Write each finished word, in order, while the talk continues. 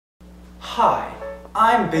Hi,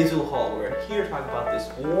 I'm Boutaleb. We're here to talk about this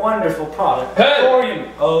wonderful product. Hey!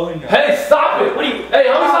 Dorian. Oh no. Hey, stop it! What are you? Hey,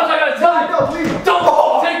 how many times I gotta tell you? No, please.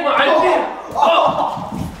 Don't take my idea! Oh.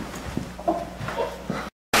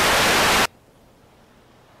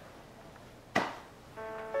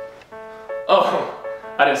 Oh,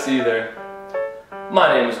 I didn't see you there.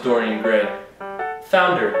 My name is Dorian Gray,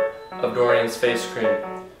 founder of Dorian's Face Cream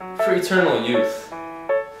for eternal youth.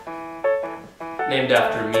 Named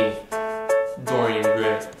after me, Dorian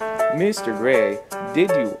Gray. Mr. Gray, did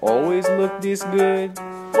you always look this good?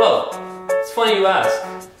 Well, it's funny you ask.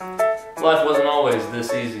 Life wasn't always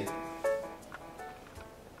this easy.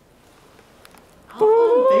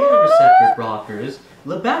 Beta receptor blockers,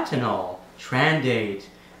 labetanol, Trandate.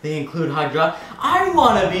 They include I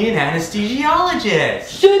want to be an anesthesiologist.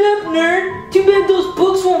 Shut up, nerd! Too bad those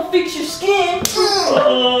books won't fix your skin.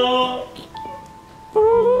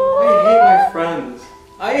 I hate my friends.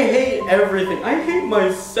 I hate everything. I hate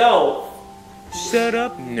myself. Shut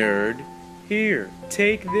up, nerd. Here,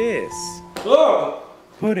 take this. Oh,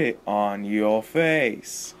 Put it on your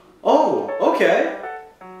face. oh, okay.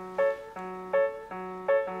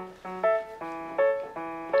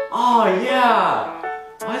 Oh, yeah.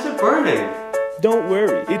 Why is it burning? Don't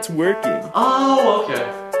worry, it's working. Oh, okay.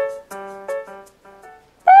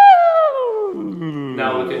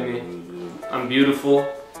 Now look at me. I'm beautiful,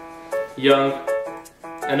 young,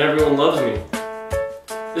 and everyone loves me.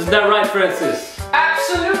 Isn't that right, Francis?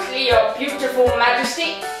 Absolutely, your beautiful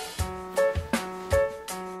majesty.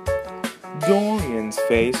 Dorian's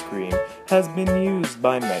face cream has been used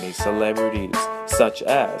by many celebrities, such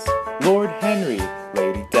as Lord Henry,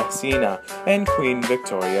 Lady Tahsina, and Queen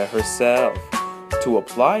Victoria herself. To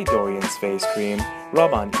apply Dorian's face cream,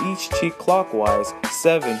 rub on each cheek clockwise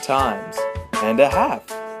 7 times and a half.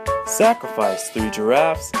 Sacrifice 3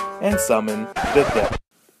 giraffes and summon the dead.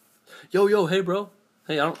 Yo, hey, bro.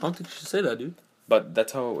 Hey, I don't think you should say that, dude. But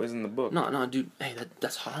that's how it was in the book. No, dude. Hey,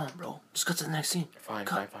 that's haram, bro. Just cut to the next scene. Fine.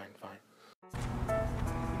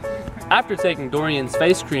 After taking Dorian's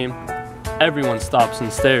face cream, everyone stops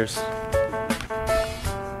and stares.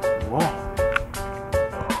 Whoa.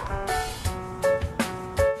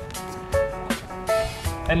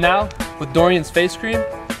 And now, with Dorian's face cream,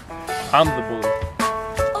 I'm the bully.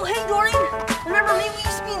 Oh, hey, Dorian. Remember me? We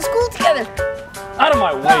used to be in school together. Out of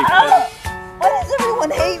my way, peasant. Why does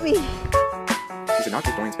everyone hate me? You should not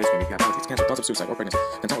take Dorian's face cream if you have allergies, cancer, thoughts of suicide, or pregnancy.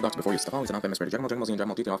 Consult a doctor before use. The following is an infamous murder.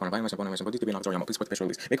 Please put the special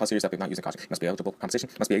release. May cause serious death if not using caution. Must be eligible for compensation.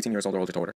 Must be 18 years old or older to order.